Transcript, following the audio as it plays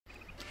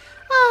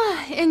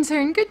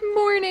Intern, good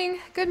morning.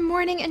 Good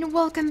morning and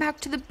welcome back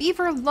to the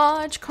Beaver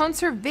Lodge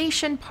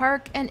Conservation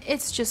Park, and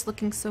it's just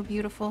looking so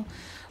beautiful.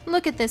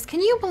 Look at this.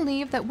 Can you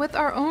believe that with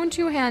our own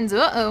two hands,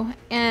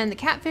 and the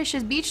catfish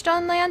is beached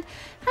on land?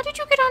 How did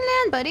you get on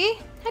land, buddy?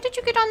 How did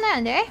you get on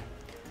land, eh?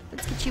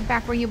 Let's get you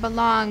back where you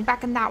belong,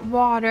 back in that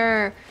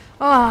water.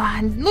 Oh,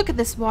 and look at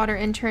this water,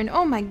 Intern.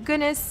 Oh my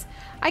goodness.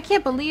 I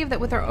can't believe that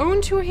with our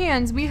own two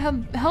hands, we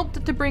have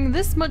helped to bring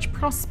this much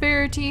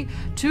prosperity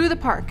to the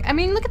park. I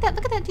mean, look at that,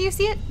 look at that. Do you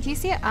see it? Do you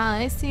see it?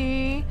 I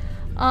see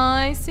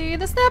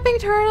the snapping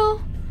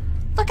turtle.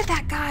 Look at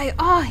that guy.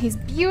 Oh, he's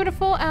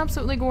beautiful,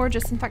 absolutely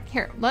gorgeous. In fact,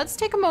 here, let's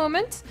take a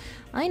moment.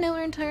 I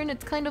know, Intern,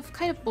 it's kind of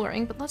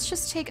boring, but let's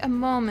just take a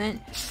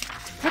moment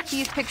to put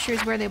these pictures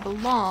where they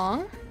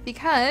belong,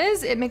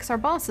 because it makes our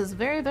bosses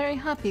very, very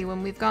happy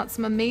when we've got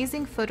some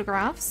amazing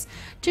photographs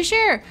to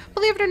share.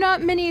 Believe it or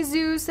not, many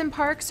zoos and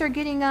parks are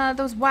getting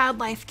those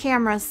wildlife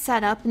cameras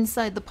set up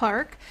inside the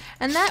park,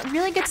 and that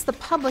really gets the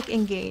public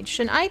engaged.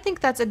 And I think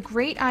that's a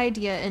great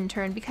idea,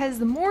 Intern, because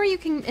the more you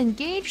can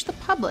engage the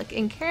public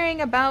in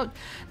caring about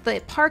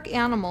the park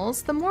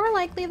animals, the more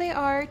likely they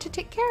are to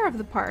take care of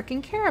the park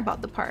and care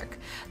about the park.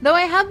 Though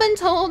I have been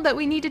told that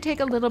we need to take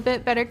a little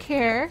bit better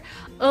care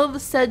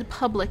of said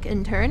public,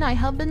 Intern. I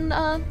have been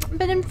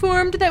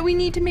informed that we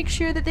need to make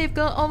sure that they've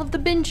got all of the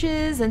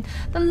benches and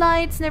the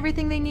lights and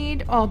everything they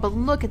need. Oh, but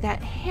look at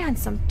that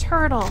handsome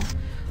turtle.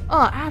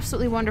 Oh,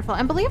 absolutely wonderful.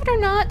 And believe it or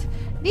not,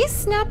 these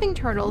snapping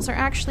turtles are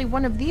actually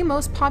one of the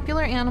most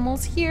popular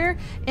animals here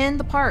in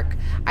the park.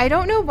 I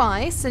don't know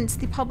why, since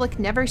the public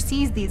never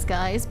sees these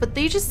guys, but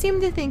they just seem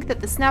to think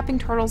that the snapping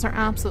turtles are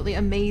absolutely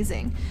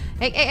amazing.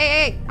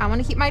 Hey, I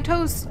want to keep my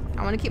toes.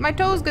 I want to keep my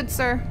toes, good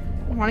sir.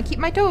 I want to keep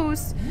my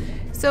toes.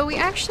 So we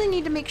actually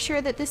need to make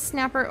sure that this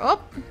snapper,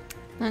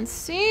 let's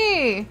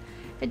see.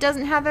 It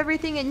doesn't have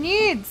everything it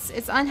needs.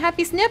 It's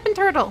unhappy snapping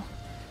turtle.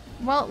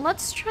 Well,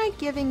 let's try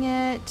giving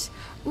it,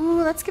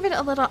 let's give it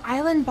a little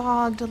island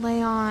bog to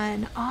lay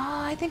on.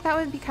 Oh, I think that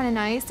would be kind of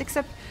nice,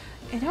 except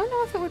I don't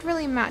know if it would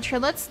really match. Here,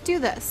 let's do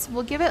this.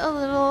 We'll give it a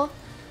little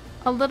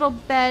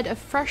bed of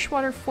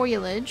freshwater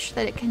foliage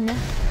that it can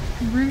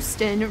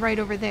roost in right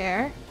over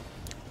there.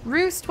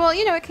 Roost, well,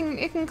 you know, it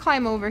can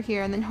climb over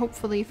here and then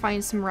hopefully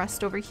find some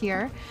rest over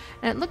here.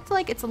 And it looked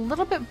like it's a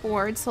little bit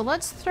bored, so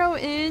let's throw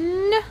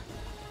in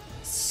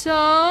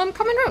some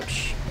common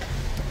roach.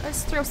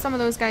 Let's throw some of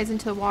those guys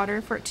into the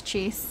water for it to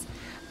chase.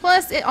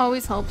 Plus, it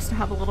always helps to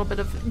have a little bit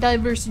of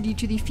diversity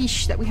to the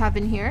fish that we have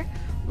in here.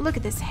 Look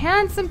at this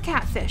handsome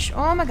catfish.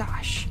 Oh my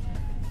gosh.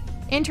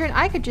 Intern,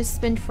 I could just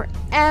spend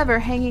forever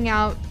hanging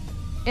out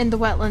in the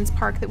wetlands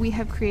park that we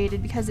have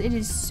created because it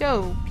is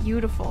so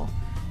beautiful.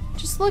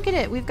 Just look at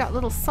it. We've got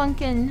little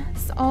sunken...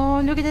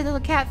 Oh, look at the little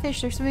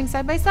catfish. They're swimming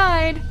side by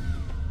side.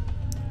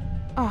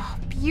 Oh,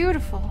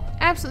 beautiful.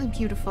 Absolutely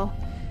beautiful.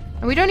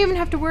 And we don't even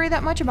have to worry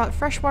that much about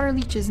freshwater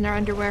leeches in our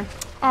underwear.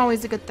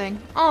 Always a good thing.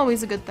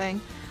 Always a good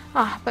thing.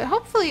 But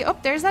hopefully... Oh,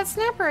 there's that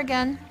snapper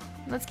again.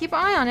 Let's keep an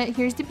eye on it.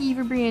 Here's the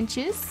beaver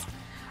branches.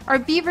 Our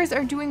beavers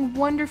are doing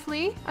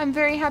wonderfully. I'm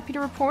very happy to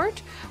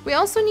report. We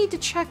also need to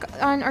check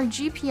on our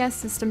GPS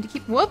system to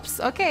keep... Whoops.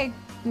 Okay.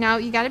 Now,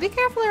 you gotta be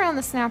careful around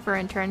the snapper,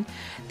 Intern.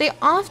 They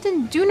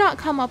often do not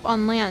come up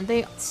on land.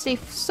 They stay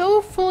so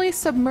fully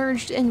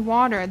submerged in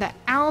water that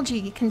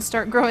algae can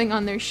start growing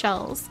on their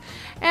shells.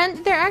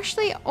 And they're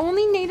actually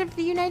only native to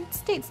the United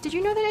States. Did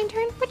you know that,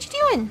 Intern? What you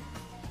doing?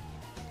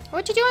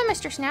 What you doing,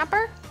 Mr.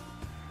 Snapper?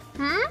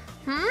 You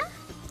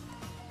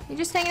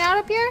just hanging out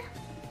up here?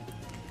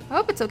 I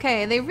hope it's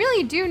okay. They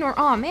really do know.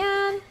 Oh,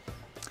 man.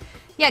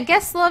 Yeah,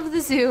 guests love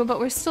the zoo, but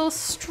we're still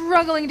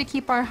struggling to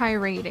keep our high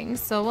ratings,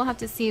 so we'll have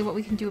to see what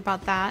we can do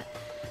about that.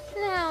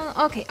 No,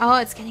 okay. Oh,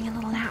 it's getting a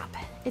little nap.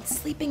 It's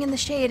sleeping in the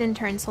shade,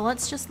 Intern, so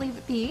let's just leave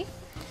it be.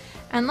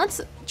 And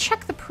let's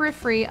check the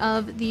periphery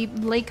of the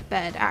lake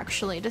bed,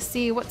 actually, to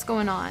see what's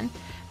going on.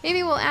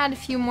 Maybe we'll add a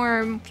few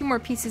more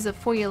pieces of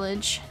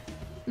foliage.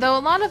 Though a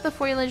lot of the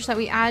foliage that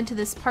we add to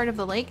this part of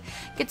the lake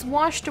gets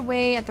washed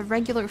away at the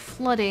regular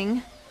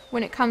flooding.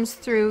 When it comes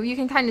through, you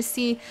can kind of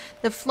see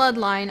the flood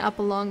line up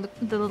along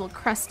the little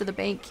crest of the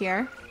bank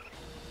here.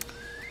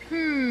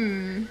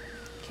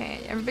 Okay,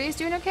 everybody's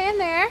doing okay in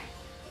there.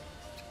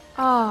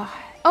 Oh,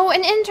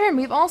 and Intern,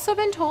 we've also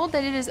been told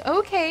that it is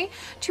okay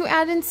to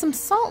add in some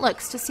salt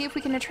licks to see if we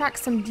can attract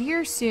some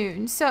deer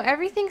soon. So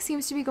everything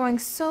seems to be going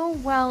so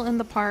well in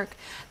the park.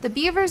 The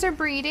beavers are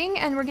breeding,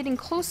 and we're getting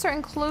closer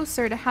and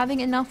closer to having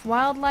enough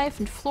wildlife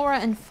and flora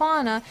and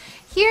fauna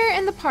here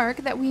in the park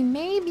that we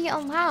may be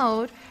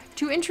allowed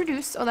to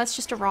introduce... Oh, that's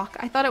just a rock.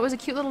 I thought it was a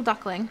cute little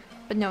duckling,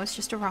 but no, it's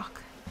just a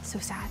rock. So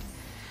sad.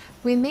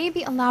 We may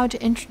be allowed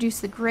to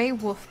introduce the gray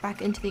wolf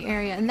back into the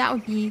area, and that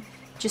would be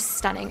just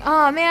stunning.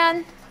 Oh,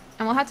 man.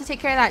 And we'll have to take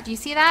care of that. Do you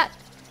see that?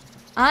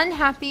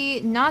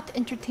 Unhappy, not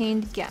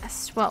entertained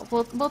guest. Well,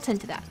 we'll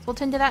tend to that. We'll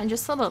tend to that in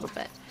just a little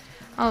bit.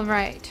 All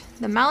right.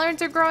 The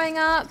mallards are growing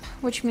up,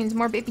 which means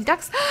more baby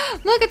ducks.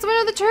 Look, it's one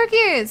of the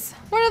turkeys.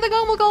 One of the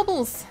gobble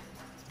gobbles.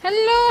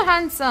 Hello,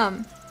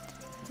 handsome.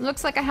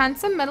 Looks like a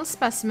handsome metal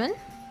specimen.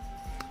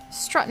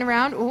 Strutting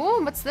around.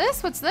 Oh, what's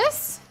this? What's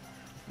this?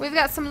 We've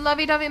got some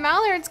lovey-dovey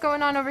mallards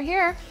going on over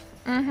here.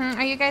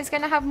 Are you guys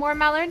gonna have more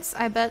mallards?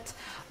 I bet.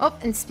 Oh,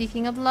 and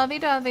speaking of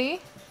lovey-dovey,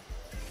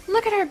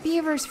 look at our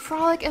beavers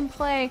frolic and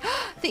play.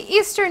 The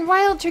eastern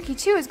wild turkey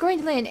too is going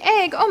to lay an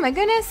egg. Oh my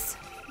goodness.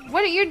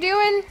 What are you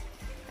doing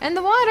in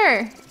the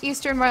water,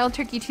 eastern wild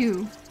turkey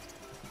too?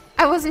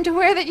 I wasn't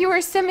aware that you were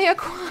a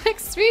semi-aquatic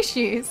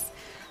species.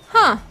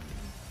 Huh.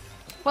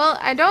 Well,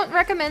 I don't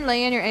recommend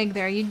laying your egg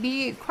there. You'd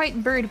be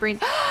quite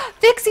bird-brained.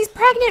 Vixie's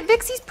pregnant!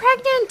 Vixie's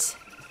pregnant!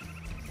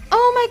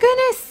 Oh my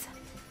goodness!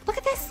 Look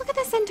at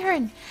this,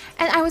 intern!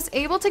 And I was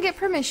able to get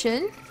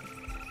permission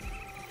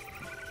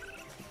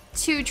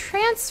to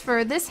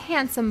transfer this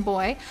handsome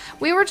boy.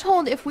 We were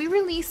told if we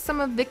release some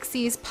of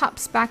Vixie's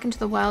pups back into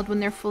the wild when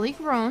they're fully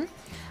grown,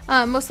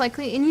 most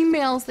likely any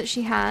males that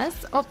she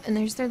has, oh, and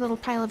there's their little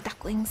pile of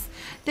ducklings,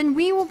 then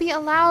we will be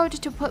allowed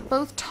to put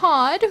both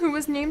Todd, who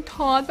was named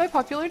Todd by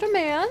popular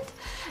demand,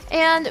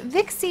 and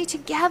Vixie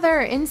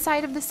together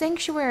inside of the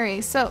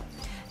sanctuary. So,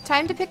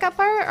 time to pick up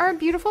our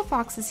beautiful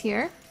foxes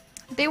here.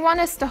 They want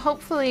us to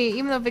hopefully,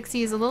 even though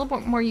Vixie is a little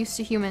bit more used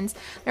to humans,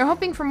 they're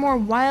hoping for more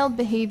wild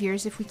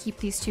behaviors if we keep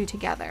these two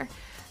together.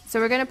 So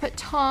we're going to put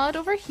Todd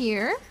over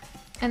here,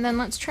 and then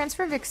let's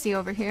transfer Vixie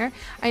over here.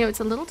 I know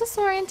it's a little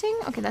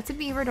disorienting. Okay, that's a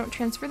beaver. Don't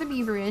transfer the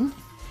beaver in.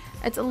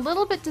 It's a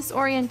little bit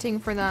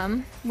disorienting for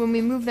them when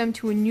we move them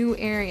to a new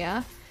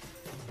area.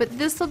 But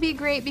this will be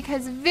great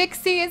because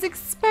Vixie is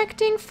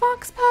expecting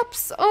fox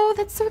pups. Oh,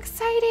 that's so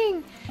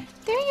exciting.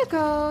 There you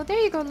go,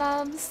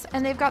 loves.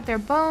 And they've got their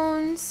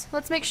bones.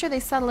 Let's make sure they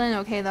settle in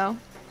okay, though.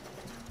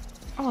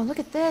 Oh, look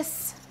at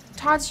this.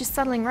 Todd's just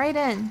settling right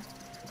in.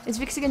 Is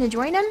Vixie gonna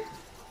join him?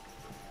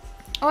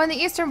 Oh, and the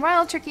eastern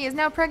wild turkey is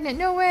now pregnant.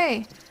 No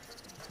way.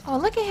 Oh,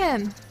 look at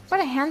him. What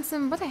a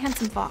handsome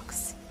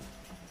fox.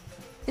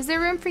 Is there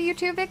room for you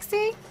too,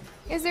 Vixie?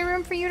 Is there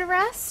room for you to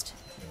rest?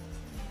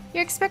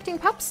 You're expecting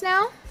pups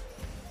now.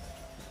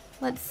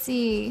 Let's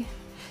see.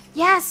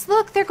 Yes,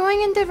 look, they're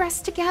going in to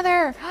rest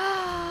together.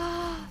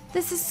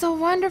 This is so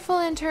wonderful,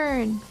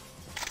 intern.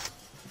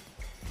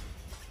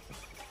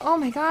 Oh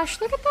my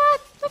gosh, look at that.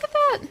 Look at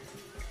that.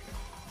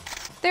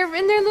 They're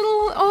in their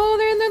little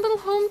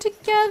home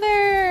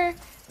together.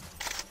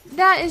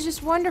 That is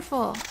just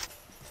wonderful.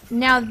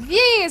 Now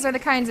these are the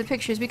kinds of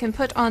pictures we can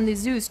put on the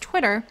zoo's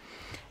Twitter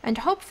and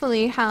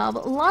hopefully have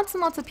lots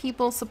and lots of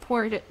people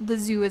support the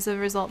zoo as a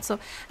result. So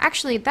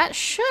actually that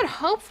should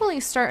hopefully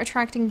start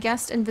attracting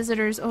guests and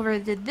visitors over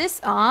to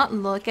this.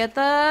 Look at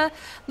the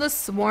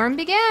swarm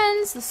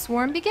begins. The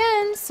swarm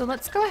begins. So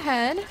let's go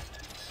ahead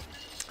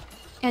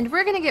and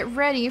we're gonna get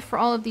ready for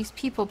all of these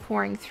people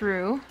pouring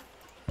through.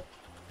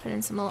 Put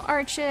in some little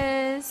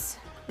arches.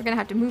 We're gonna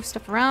have to move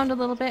stuff around a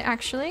little bit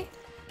actually.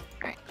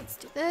 All right, let's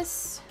do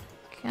this.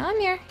 Come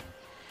here.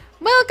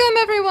 Welcome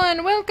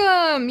everyone,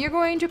 welcome! You're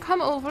going to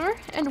come over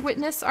and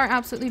witness our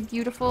absolutely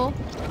beautiful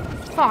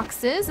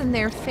foxes and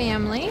their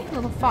family,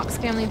 little fox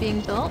family being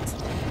built.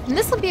 And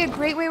this will be a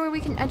great way where we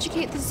can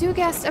educate the zoo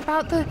guests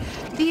about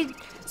the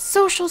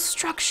social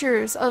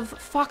structures of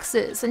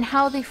foxes and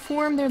how they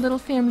form their little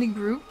family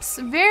groups.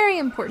 Very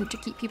important to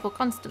keep people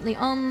constantly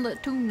on the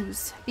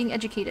toes, being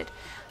educated.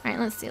 All right,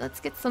 let's see, let's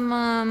get some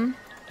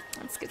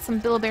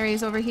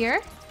bilberries over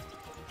here.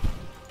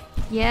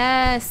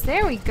 Yes,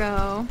 there we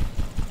go.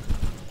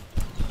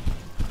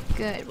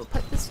 Good. We'll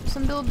put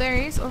some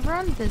bilberries over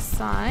on this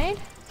side.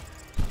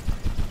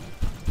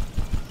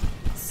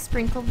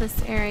 Sprinkle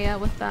this area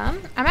with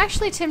them. I'm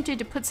actually tempted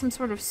to put some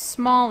sort of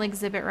small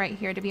exhibit right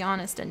here, to be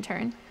honest,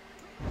 intern.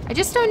 I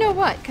just don't know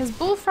what, because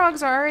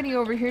bullfrogs are already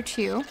over here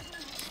too.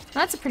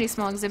 That's a pretty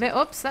small exhibit.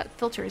 Oops, that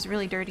filter is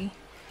really dirty.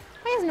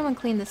 Why has no one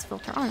cleaned this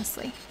filter,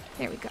 honestly?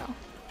 There we go.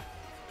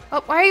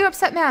 Oh, why are you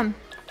upset, ma'am?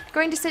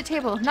 Going to sit at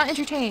table, not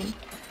entertain.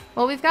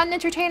 Well, we've got an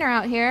entertainer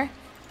out here.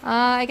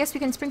 I guess we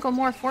can sprinkle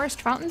more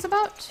forest fountains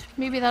about.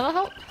 Maybe that'll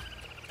help.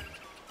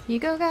 Here you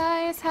go,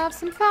 guys. Have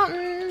some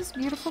fountains.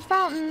 Beautiful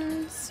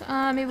fountains.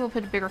 Maybe we'll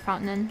put a bigger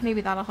fountain in. Maybe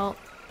that'll help.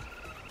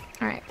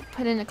 Alright,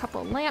 put in a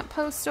couple lamp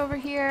posts over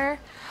here.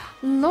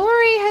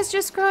 Lori has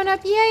just grown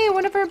up. Yay,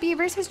 one of our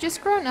beavers has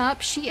just grown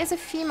up. She is a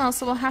female,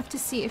 so we'll have to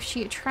see if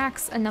she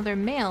attracts another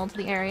male to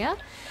the area.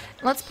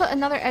 Let's put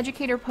another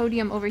educator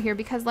podium over here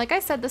because, like I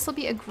said, this will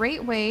be a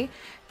great way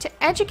to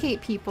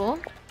educate people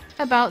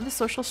about the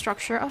social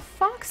structure of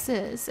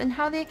foxes and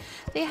how they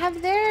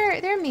have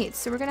their mates.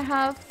 So we're gonna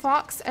have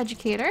fox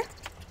educator.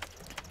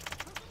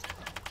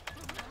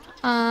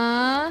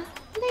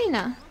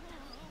 Lena.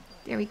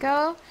 There we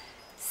go.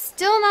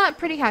 Still not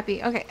pretty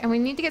happy. Okay, and we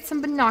need to get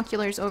some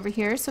binoculars over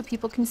here so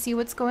people can see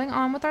what's going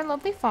on with our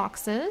lovely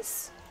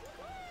foxes.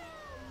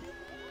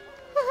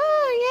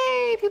 Woohoo!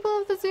 Yay!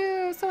 People of the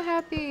zoo, so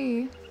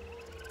happy.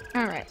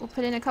 Alright, we'll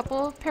put in a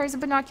couple pairs of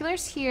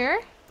binoculars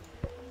here.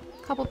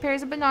 Couple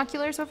pairs of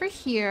binoculars over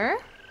here,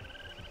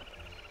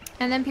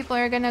 and then people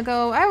are gonna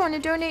go, I want to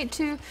donate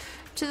to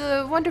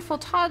the wonderful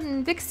Todd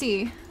and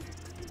Vixie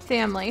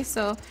family.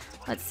 So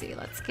let's see,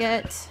 let's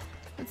get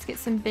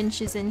some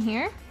benches in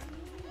here,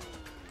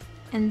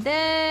 and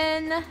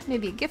then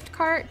maybe a gift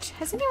cart.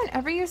 Has anyone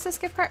ever used this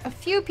gift cart? A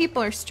few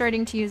people are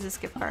starting to use this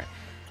gift cart.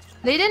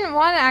 They didn't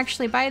want to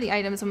actually buy the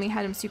items when we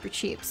had them super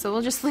cheap, so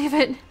we'll just leave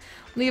it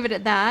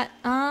at that.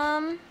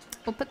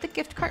 We'll put the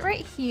gift cart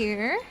right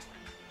here.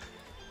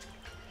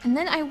 And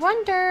then I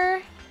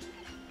wonder,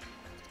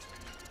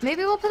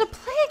 maybe we'll put a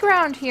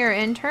playground here,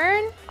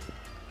 Intern.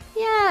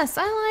 Yes,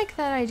 I like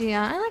that idea.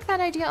 I like that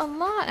idea a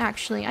lot,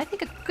 actually. I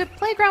think a good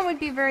playground would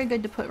be very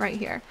good to put right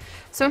here.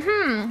 So,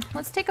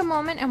 let's take a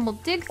moment and we'll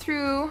dig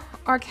through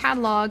our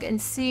catalog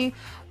and see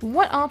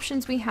what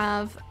options we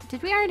have.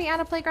 Did we already add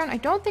a playground? I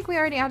don't think we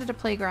already added a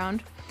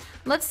playground.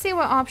 Let's see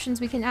what options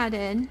we can add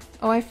in.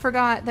 Oh, I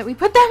forgot that we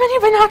put that many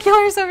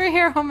binoculars over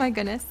here. Oh my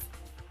goodness.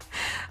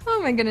 Oh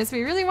my goodness,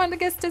 we really want the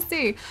kids to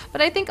see.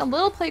 But I think a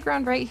little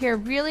playground right here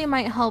really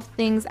might help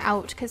things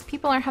out because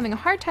people are having a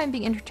hard time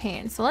being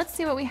entertained. So let's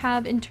see what we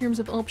have in terms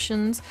of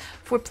options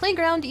for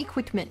playground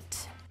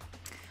equipment.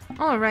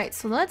 Alright,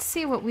 so let's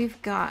see what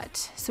we've got.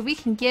 So we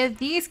can give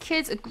these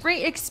kids a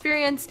great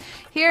experience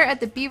here at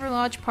the Beaver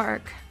Lodge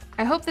Park.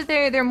 I hope that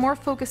they're more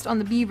focused on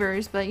the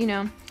beavers, but you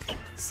know,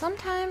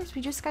 sometimes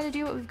we just gotta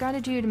do what we've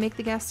gotta do to make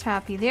the guests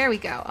happy. There we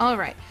go.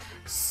 Alright,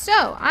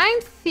 so I'm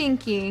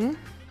thinking,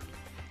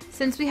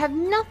 since we have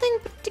nothing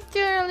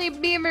particularly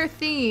beaver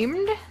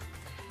themed,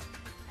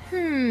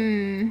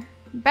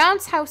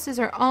 bounce houses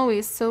are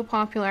always so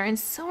popular, and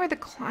so are the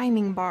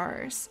climbing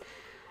bars.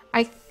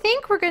 I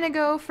think we're gonna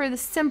go for the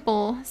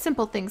simple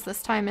things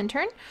this time,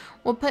 Intern.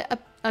 We'll put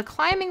a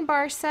climbing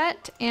bar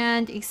set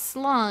and a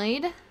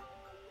slide.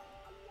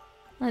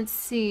 Let's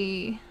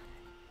see.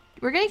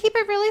 We're gonna keep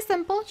it really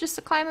simple, just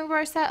a climbing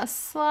bar set, a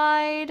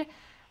slide,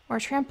 or a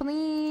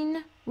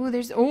trampoline.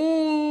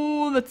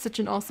 Ooh, that's such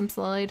an awesome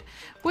slide.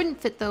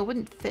 Wouldn't fit though,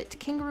 wouldn't fit.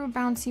 Kangaroo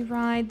bouncy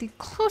ride. The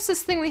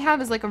closest thing we have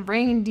is like a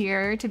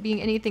reindeer to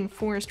being anything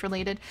forest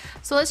related.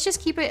 So let's just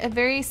keep it a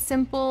very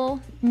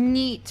simple,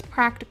 neat,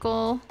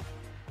 practical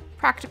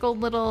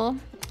little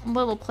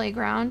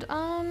playground.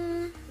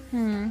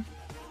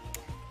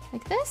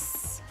 Like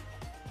this?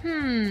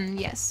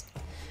 Yes.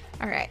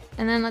 All right,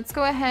 and then let's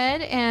go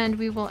ahead and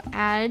we will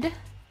add,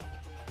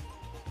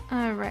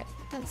 all right,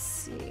 let's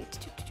see,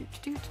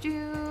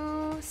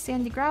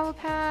 sandy gravel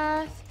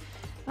path,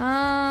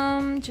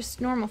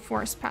 just normal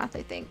forest path,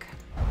 I think,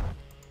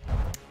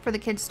 for the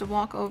kids to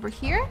walk over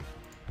here,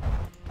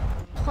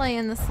 play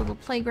in this little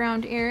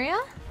playground area,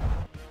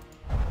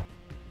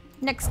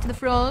 next to the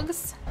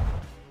frogs,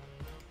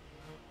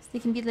 so they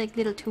can be like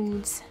little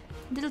toads,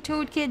 little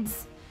toad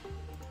kids.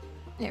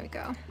 There we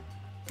go.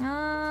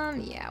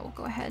 Yeah, we'll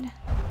go ahead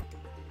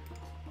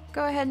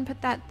and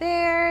put that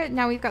there.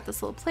 Now we've got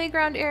this little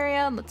playground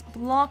area. Let's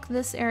block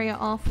this area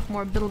off with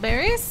more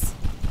bilberries.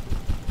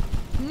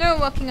 No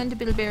walking onto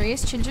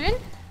bilberries, children.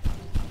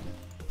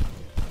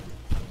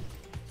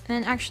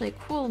 And actually a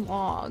cool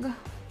log.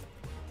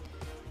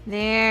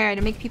 There,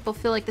 to make people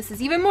feel like this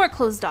is even more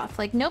closed off.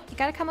 Like, nope, you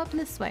gotta come up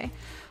this way.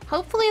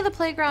 Hopefully the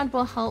playground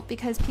will help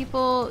because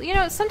people, you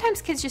know,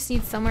 sometimes kids just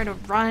need somewhere to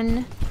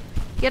run,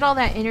 get all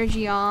that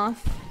energy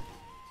off.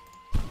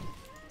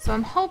 So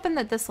I'm hoping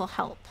that this will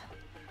help.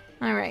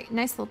 All right,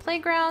 nice little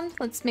playground.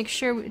 Let's make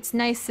sure it's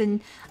nice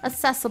and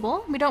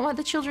accessible. We don't want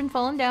the children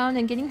falling down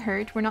and getting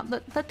hurt. We're not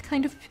that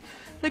kind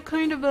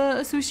of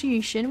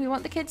association. We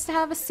want the kids to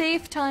have a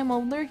safe time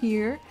while they're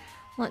here.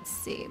 Let's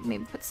see,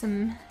 maybe put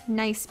some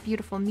nice,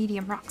 beautiful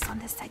medium rocks on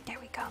this side. There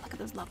we go. Look at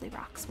those lovely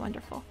rocks.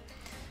 Wonderful.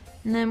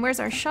 And then where's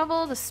our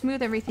shovel to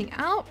smooth everything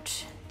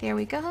out? There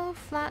we go.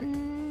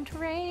 Flatten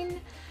terrain.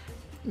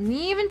 An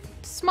even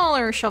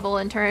smaller shovel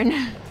in turn.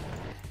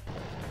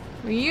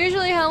 We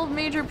usually have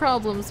major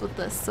problems with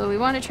this, so we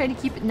want to try to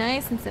keep it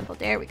nice and simple.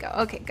 There we go.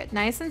 Okay, good.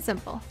 Nice and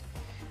simple.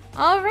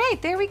 All right,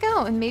 there we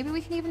go. And maybe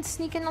we can even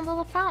sneak in a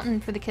little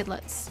fountain for the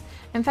kidlets.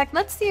 In fact,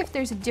 let's see if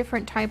there's a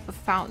different type of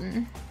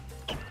fountain.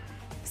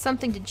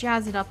 Something to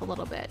jazz it up a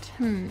little bit.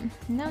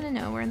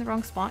 No, we're in the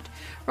wrong spot.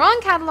 Wrong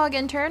catalog,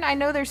 Intern. I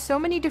know there's so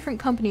many different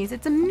companies.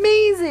 It's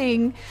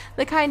amazing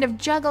the kind of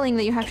juggling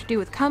that you have to do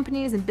with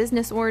companies and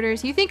business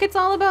orders. You think it's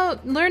all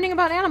about learning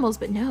about animals,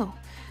 but no.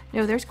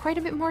 No, there's quite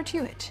a bit more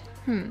to it.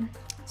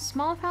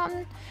 Small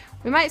fountain?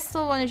 We might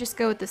still want to just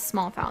go with this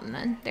small fountain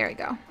then. There we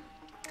go.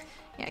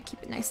 Yeah,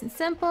 keep it nice and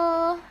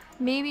simple.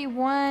 Maybe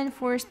one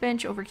forest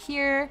bench over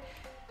here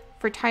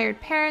for tired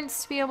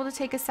parents to be able to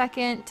take a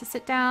second to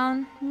sit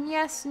down.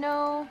 Yes,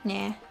 no,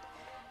 nah.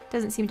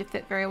 Doesn't seem to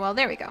fit very well.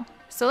 There we go.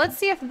 So let's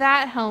see if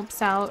that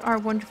helps out our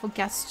wonderful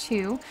guests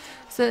too.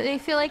 So that they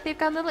feel like they've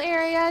got a little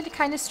area to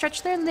kind of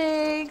stretch their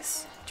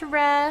legs, to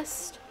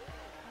rest.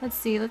 Let's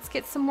see, let's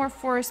get some more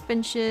forest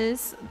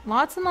benches.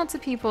 Lots and lots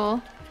of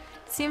people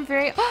seem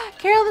very... Oh,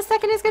 Carol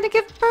II is going to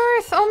give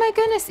birth! Oh my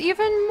goodness,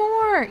 even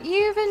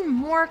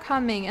more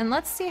coming. And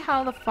let's see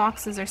how the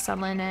foxes are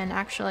settling in,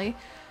 actually.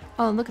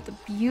 Oh, look at the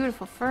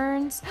beautiful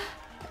ferns.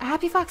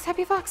 Happy fox,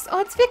 happy fox.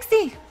 Oh, it's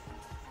Vixie!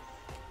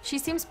 She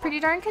seems pretty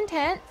darn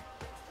content.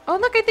 Oh,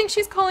 look, I think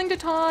she's calling to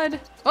Todd.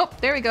 Oh,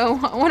 there we go.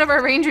 One of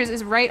our rangers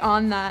is right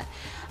on that.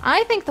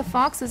 I think the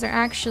foxes are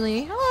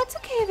actually... Oh, it's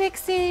okay,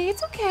 Vixie.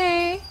 It's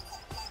okay.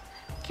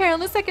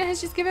 Carol II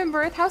has just given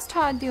birth. How's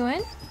Todd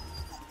doing?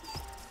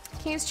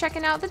 He's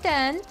checking out the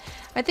den.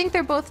 I think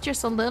they're both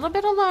just a little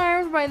bit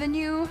alarmed by the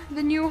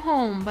new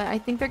home, but I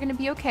think they're gonna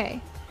be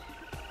okay.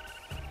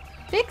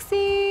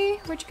 Vixie,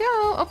 where'd you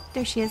go? Oh,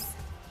 there she is.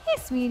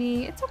 Hey,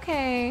 sweetie, it's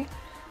okay.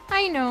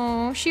 I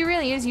know, she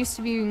really is used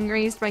to being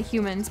raised by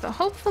humans, but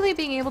hopefully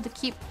being able to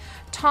keep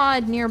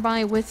Todd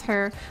nearby with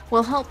her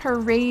will help her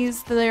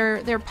raise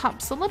their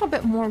pups a little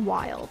bit more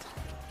wild.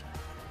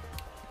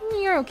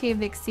 You're okay,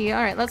 Vixie.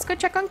 Alright, let's go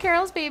check on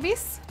Carol's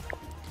babies.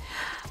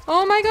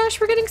 Oh my gosh,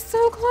 we're getting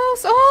so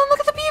close. Oh, look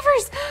at the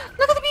beavers.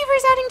 Look at the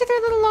beavers adding to their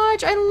little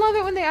lodge. I love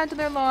it when they add to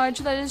their lodge.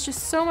 That is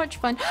just so much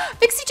fun.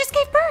 Vixie just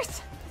gave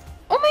birth.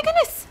 Oh my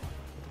goodness.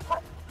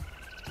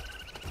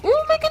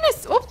 Oh my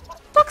goodness. Oh,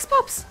 fox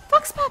pups.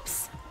 Fox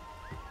pups.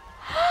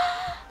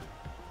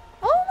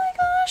 Oh my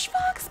gosh,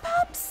 fox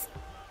pups.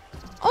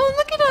 Oh,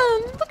 look at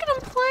them. Look at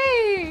them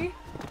play.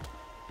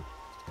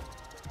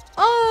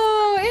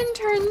 Oh,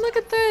 Intern, look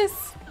at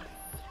this.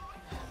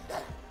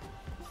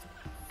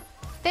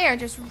 They are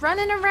just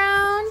running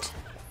around.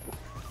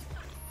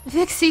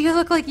 Vixie, you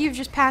look like you've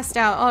just passed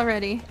out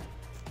already.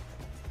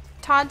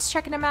 Todd's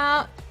checking them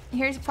out.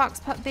 Here's a fox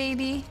pup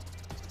baby.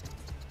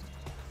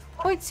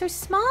 Oh, it's so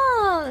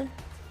small.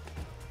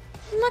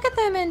 Look at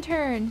them,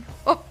 Intern.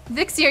 Oh,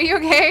 Vixie, are you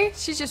okay?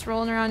 She's just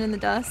rolling around in the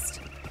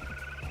dust.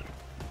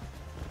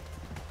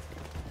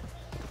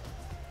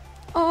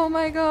 Oh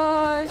my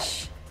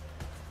gosh.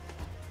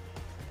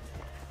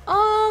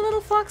 Oh,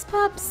 little fox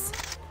pups.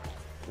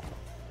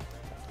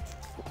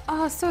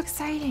 Oh, so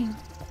exciting.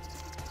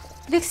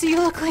 Vixie, you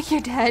look like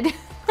you're dead.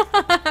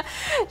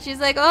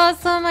 She's like, oh,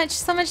 so much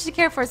to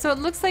care for. So it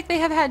looks like they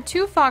have had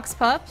 2 fox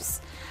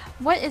pups.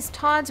 What is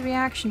Todd's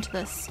reaction to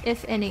this,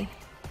 if any?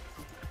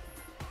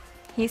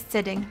 He's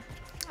sitting.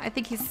 I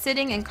think he's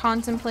sitting and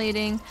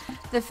contemplating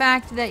the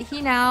fact that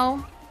he's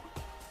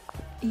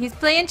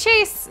playing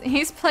chase.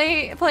 He's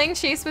playing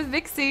chase with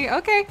Vixie.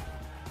 Okay.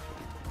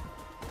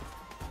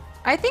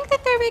 I think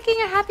that they're making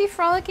a happy,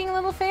 frolicking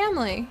little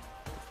family.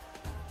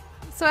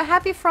 So a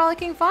happy,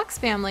 frolicking fox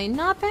family.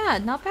 Not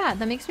bad, not bad.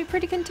 That makes me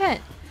pretty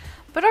content.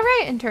 But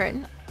alright,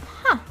 Intern.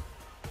 Huh.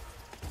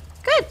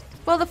 Good.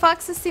 Well, the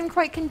foxes seem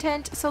quite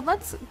content, so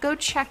let's go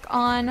check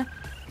on...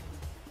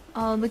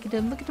 Oh, look at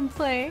them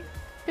play.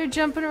 They're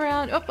jumping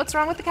around. Oh, what's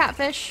wrong with the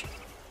catfish?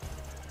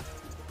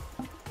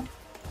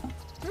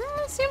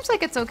 Seems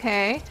like it's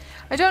okay.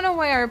 I don't know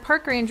why our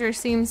park ranger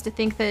seems to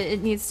think that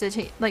it needs to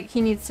he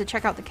needs to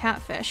check out the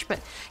catfish, but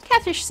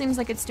catfish seems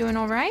like it's doing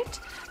all right.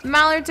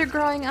 Mallards are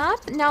growing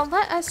up. Now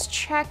let us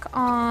check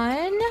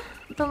on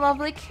the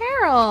lovely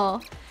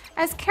Carol.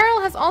 As Carol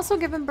has also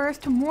given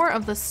birth to more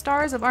of the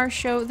stars of our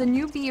show, the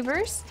new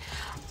beavers.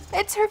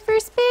 It's her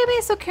first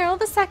baby, so Carol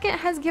II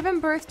has given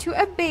birth to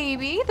a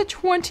baby, the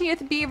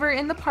 20th beaver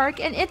in the park,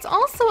 and it's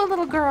also a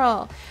little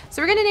girl.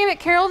 So we're gonna name it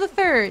Carol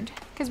III,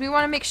 because we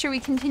want to make sure we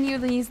continue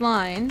these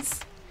lines.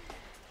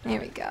 There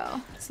we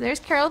go. So there's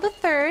Carol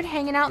III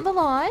hanging out in the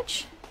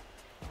lodge.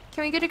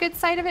 Can we get a good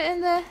sight of it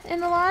in the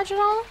lodge at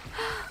all?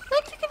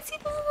 Look, you can see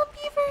the little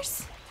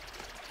beavers.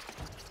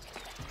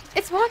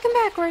 It's walking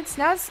backwards.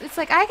 Now it's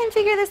like, I can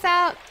figure this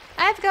out.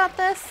 I've got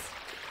this.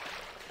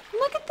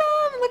 Look at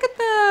them! Look at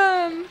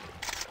them!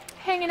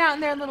 Hanging out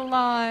in their little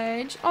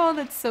lodge. Oh,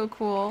 that's so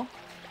cool.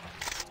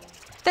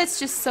 That's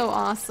just so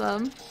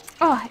awesome.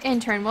 Oh,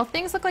 Intern. Well,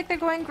 things look like they're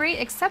going great,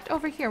 except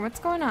over here. What's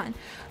going on?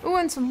 Ooh,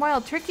 and some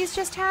wild turkeys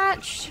just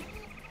hatched.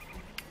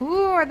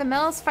 Ooh, are the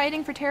males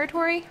fighting for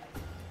territory?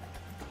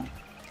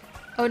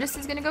 Otis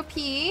is gonna go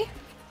pee.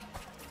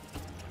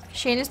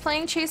 Shane is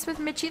playing chase with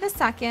Mitchie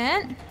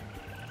II.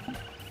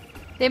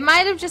 They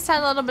might have just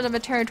had a little bit of a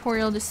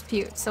territorial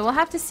dispute, so we'll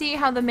have to see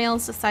how the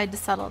males decide to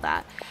settle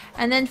that.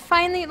 And then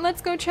finally,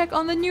 let's go check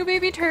on the new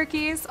baby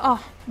turkeys.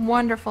 Oh,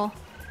 wonderful.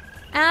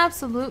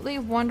 Absolutely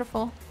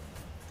wonderful.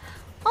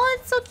 Oh,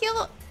 it's so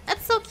cute.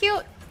 That's so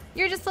cute.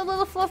 You're just a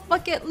little fluff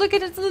bucket. Look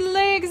at its little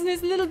legs and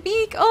its little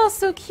beak. Oh,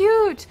 so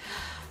cute.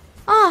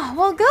 Oh,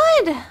 well,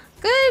 good.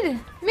 Good.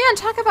 Man,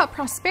 talk about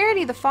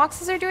prosperity. The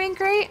foxes are doing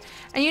great.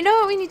 And you know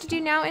what we need to do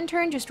now,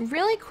 Intern? Just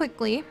really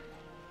quickly,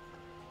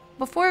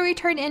 before we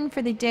turn in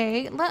for the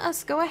day, let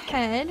us go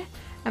ahead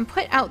and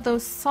put out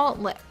those salt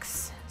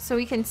licks so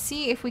we can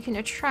see if we can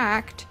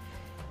attract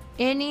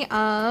any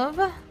of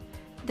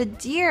the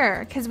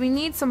deer, because we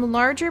need some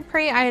larger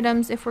prey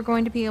items if we're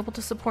going to be able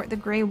to support the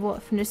gray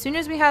wolf. And as soon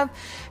as we have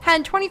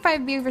had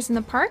 25 beavers in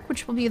the park,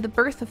 which will be the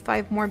birth of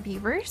 5 more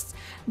beavers,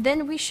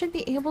 then we should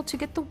be able to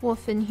get the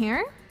wolf in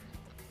here.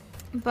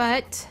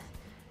 But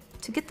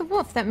to get the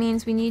wolf, that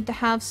means we need to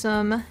have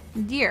some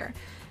deer.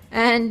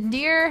 And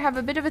deer have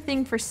a bit of a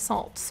thing for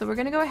salt. So we're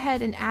gonna go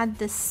ahead and add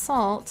this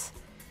salt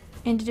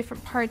into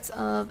different parts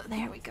of,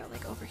 there we go,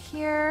 like over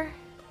here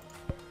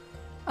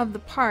of the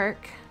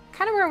park.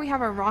 Kind of where we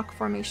have our rock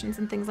formations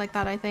and things like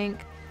that, I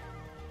think.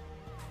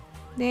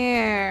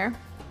 There.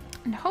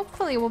 And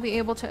hopefully we'll be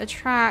able to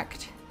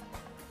attract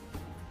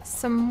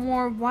some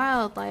more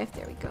wildlife.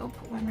 There we go,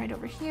 put one right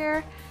over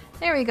here.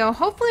 There we go.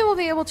 Hopefully we'll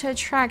be able to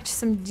attract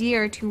some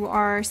deer to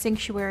our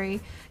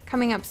sanctuary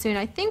coming up soon.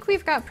 I think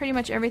we've got pretty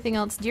much everything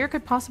else deer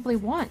could possibly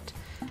want.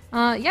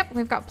 Yep,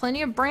 we've got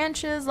plenty of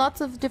branches,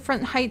 lots of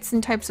different heights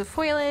and types of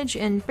foliage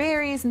and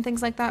berries and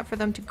things like that for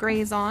them to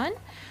graze on.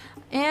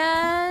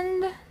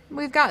 And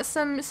we've got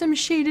some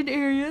shaded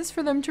areas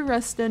for them to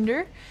rest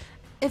under,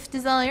 if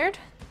desired.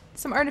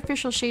 Some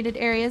artificial shaded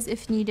areas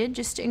if needed,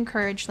 just to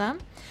encourage them.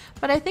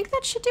 But I think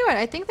that should do it.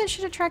 I think that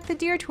should attract the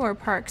deer to our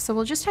park, so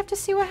we'll just have to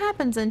see what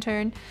happens,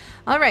 Intern.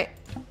 Alright,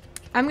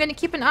 I'm gonna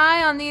keep an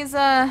eye on these,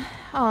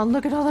 oh,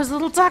 look at all those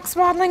little ducks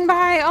waddling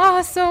by!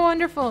 Oh, so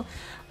wonderful!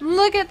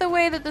 Look at the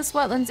way that this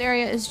wetlands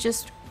area is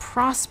just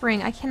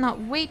prospering. I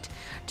cannot wait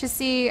to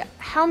see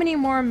how many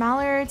more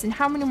mallards and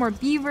how many more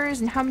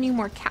beavers and how many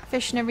more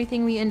catfish and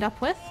everything we end up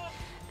with.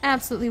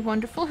 Absolutely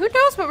wonderful. Who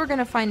knows what we're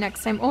gonna find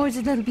next time? Oh, it's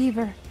a little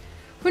beaver.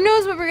 Who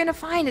knows what we're gonna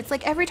find? It's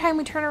like every time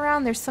we turn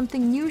around, there's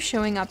something new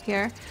showing up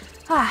here.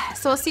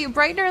 So I'll see you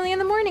bright and early in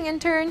the morning,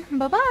 Intern.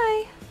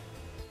 Bye-bye.